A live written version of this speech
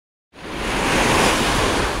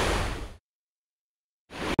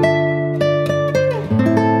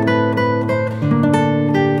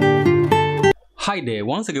Hi there,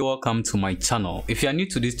 once again welcome to my channel. If you are new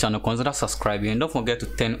to this channel, consider subscribing and don't forget to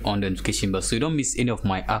turn on the notification bell so you don't miss any of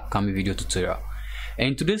my upcoming video tutorial. And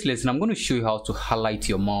in today's lesson, I'm going to show you how to highlight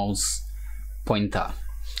your mouse pointer.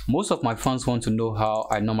 Most of my fans want to know how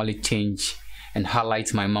I normally change and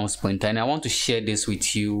highlight my mouse pointer, and I want to share this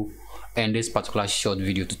with you in this particular short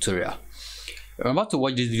video tutorial. I'm about to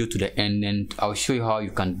watch this video to the end and I'll show you how you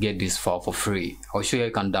can get this file for free. I'll show you how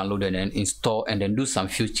you can download and then install and then do some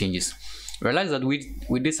few changes. Realize that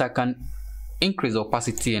with this I can increase the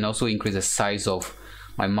opacity and also increase the size of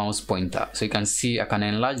my mouse pointer. So you can see I can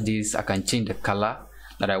enlarge this, I can change the color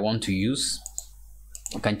that I want to use,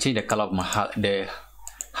 I can change the color of the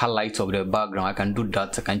highlight of the background. I can do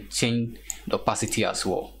that. I can change the opacity as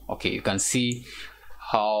well. Okay, you can see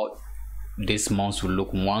how this mouse will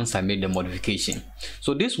look once I made the modification.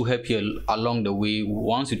 So this will help you along the way.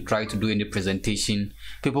 Once you try to do any presentation,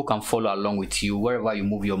 people can follow along with you. Wherever you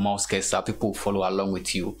move your mouse cursor, people will follow along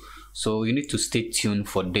with you. So you need to stay tuned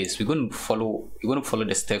for this. You're going to follow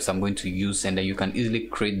the steps I'm going to use, and then you can easily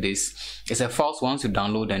create this. It's a file. Once you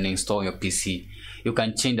download and install on your PC, you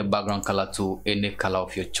can change the background color to any color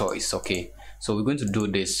of your choice. Okay, so we're going to do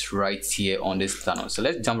this right here on this channel. So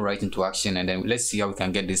let's jump right into action and then let's see how we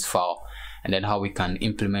can get this file and then how we can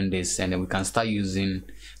implement this, and then we can start using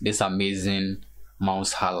this amazing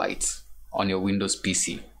mouse highlights on your Windows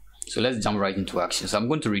PC. So let's jump right into action. So I'm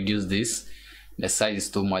going to reduce this. The size is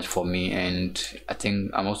too much for me, and I think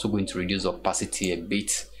I'm also going to reduce opacity a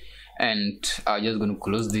bit, and I'm just going to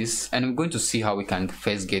close this and we're going to see how we can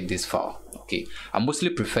first get this file. Okay, I mostly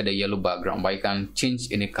prefer the yellow background, but you can change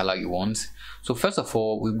any color you want. So first of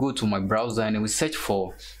all, we go to my browser and we search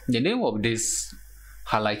for the name of this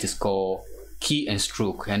highlight is called key and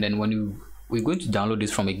stroke, and then we're going to download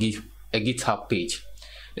this from a GitHub page.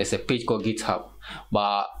 There's a page called GitHub,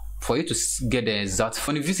 but for you to get the exact,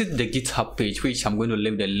 when you visit the GitHub page, which I'm going to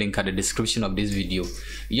leave the link at the description of this video,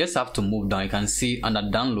 you just have to move down. You can see under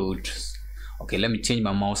downloads. Okay, let me change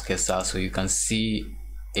my mouse cursor so you can see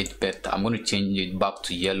it better. I'm going to change it back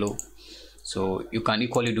to yellow, so you can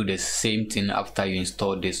equally do the same thing after you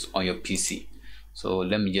install this on your PC. So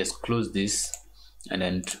let me just close this, and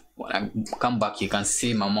then when I come back, you can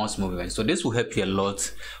see my mouse movement. So this will help you a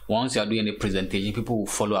lot. Once you are doing a presentation, people will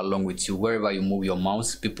follow along with you. Wherever you move your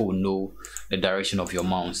mouse, people will know the direction of your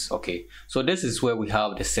mouse. Okay, so this is where we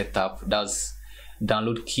have the setup. That's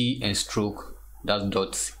download key and stroke. That's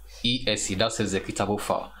 .exe. That's executable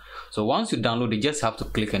file. So once you download it, just have to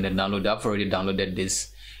click and then download. I've already downloaded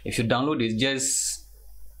this. If you download it, just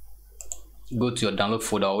go to your download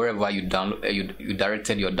folder or wherever you you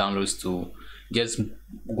directed your downloads to. Just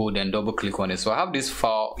go then double click on it. So I have this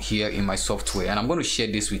file here in my software, and I'm going to share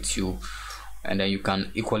this with you, and then you can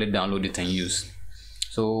equally download it and use.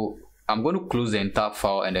 So I'm going to close the entire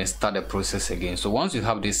file and then start the process again. So once you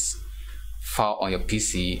have this file on your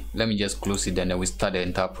PC, let me just close it and then we start the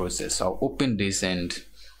entire process. So I'll open this and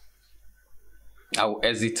I'll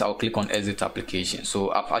click on exit application.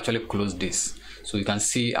 So I've actually closed this. So you can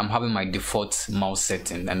see I'm having my default mouse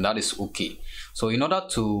setting, and that is okay. So in order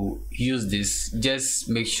to use this, just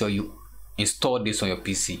make sure you install this on your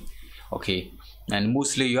PC. Okay, and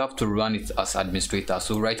mostly you have to run it as administrator.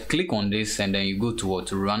 So right click on this and then you go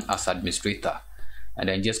to run as administrator, and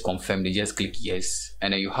then just confirm it. Just click yes,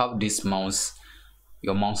 and then you have this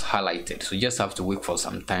your mouse highlighted. So you just have to wait for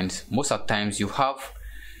some time. Most of the times you have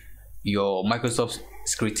your Microsoft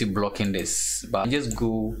security blocking this, but just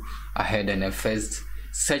go ahead and then first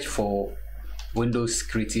search for Windows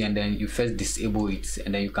security, and then you first disable it,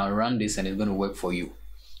 and then you can run this and it's going to work for you.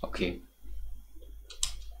 Okay,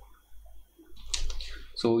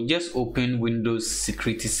 so just open Windows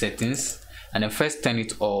security settings and then first turn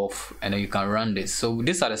it off, and then you can run this. So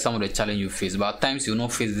these are some of the challenges you face, but at times you will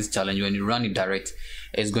not face this challenge. When you run it direct,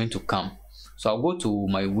 it's going to come. So I'll go to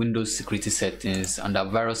my Windows security settings under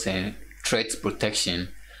virus and threat protection.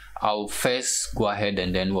 I'll first go ahead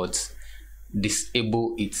and then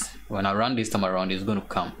disable it. When I run this time around, it's going to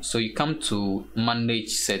come. So you come to manage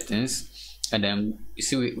settings, and then you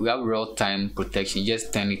see we have real-time protection.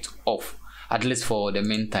 Just turn it off, at least for the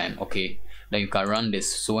meantime. Okay, then you can run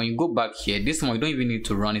this. So when you go back here, this one you don't even need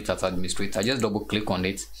to run it as administrator. Just double click on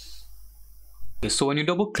it. Okay, so when you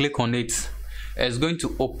double click on it, it's going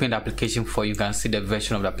to open the application for you. You can see the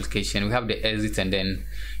version of the application. We have the exit, and then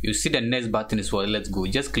you see the next button is for let's go.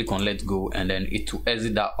 Just click on let's go, and then it will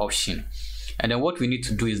exit that option. And then what we need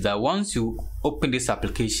to do is that once you open this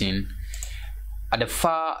application, at the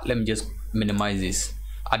far, let me just minimize this,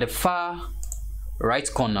 at the far right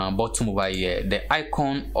corner bottom over here, the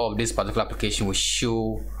icon of this particular application will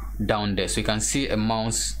show down there. So you can see a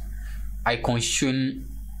mouse icon showing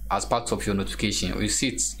as part of your notification. You see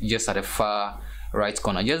it just at the far right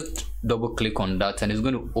corner. Just double click on that and it's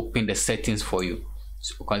going to open the settings for you.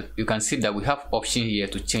 So you can see that we have option here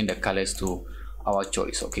to change the colors to our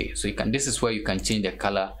choice. Okay, so this is where you can change the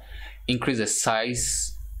color, increase the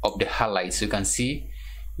size of the highlights. You can see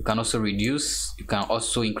you can also reduce, you can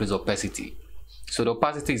also increase opacity. So the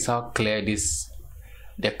opacity is how clear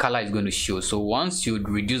the color is going to show. So once you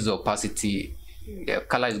reduce the opacity, the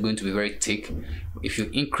color is going to be very thick. If you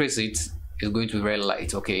increase it, it's going to be very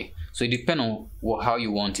light. Okay, so it depends on how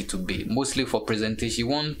you want it to be. Mostly for presentation, you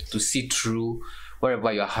want to see through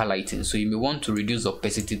wherever you are highlighting, so you may want to reduce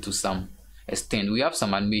opacity to some extent. We have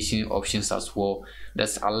some animation options as well.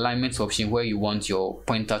 There's alignment option where you want your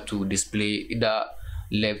pointer to display either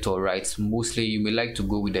left or right. Mostly you may like to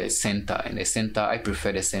go with the center, and the center, I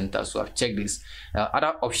prefer the center, so I've checked this.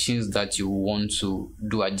 Other options that you want to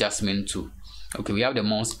do adjustment to. Okay, we have the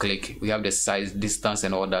mouse click, we have the size, distance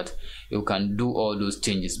and all that. You can do all those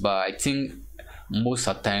changes, but I think most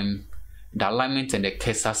of the time the alignment and the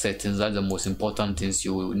cursor settings are the most important things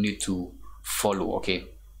you will need to follow. Okay,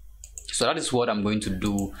 so that is what I'm going to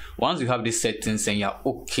do. Once you have these settings and you're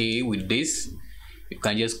okay with this, you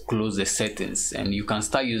can just close the settings and you can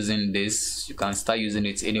start using this. You can start using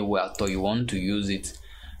it anywhere at all you want to use it.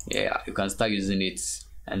 Yeah, you can start using it,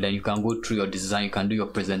 and then you can go through your design, you can do your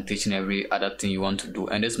presentation, every other thing you want to do,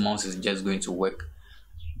 and this mouse is just going to work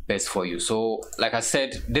best for you. So like I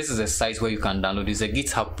said, this is a site where you can download. It's a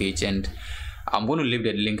GitHub page, and I'm going to leave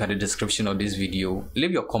the link at the description of this video.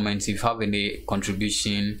 Leave your comments if you have any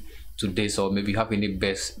contribution to this, or maybe you have any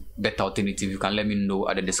better alternative. You can let me know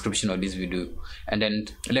at the description of this video, and then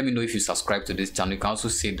let me know if you subscribe to this channel. You can also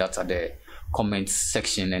say that at the comments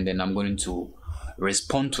section, and then I'm going to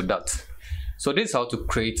respond to that. So this is how to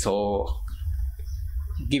create or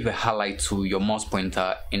give a highlight to your mouse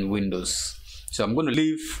pointer in Windows. So I'm going to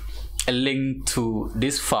leave a link to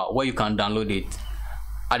this file where you can download it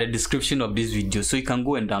at the description of this video, so you can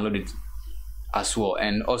go and download it as well,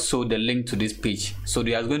 and also the link to this page. So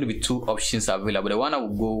there's going to be two options available. The one that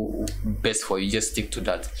will go best for you, just stick to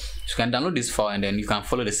that. So you can download this file and then you can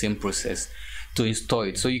follow the same process to install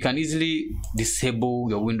it. So you can easily disable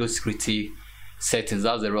your Windows security settings.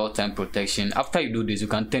 That's the real-time protection. After you do this, you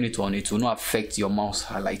can turn it on. It will not affect your mouse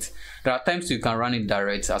highlight. There are times you can run it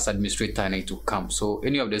direct as administrator and it will come. So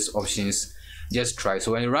any of these options, just try.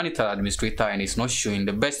 So when you run it as administrator and it's not showing,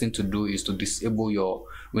 the best thing to do is to disable your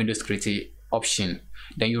Windows security option.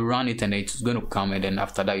 Then you run it and it's going to come, and then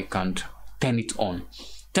after that you can turn it on.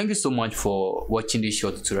 Thank you so much for watching this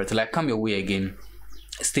short tutorial. Till I come your way again,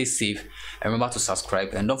 stay safe and remember to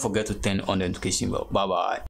subscribe, and don't forget to turn on the notification bell. Bye bye.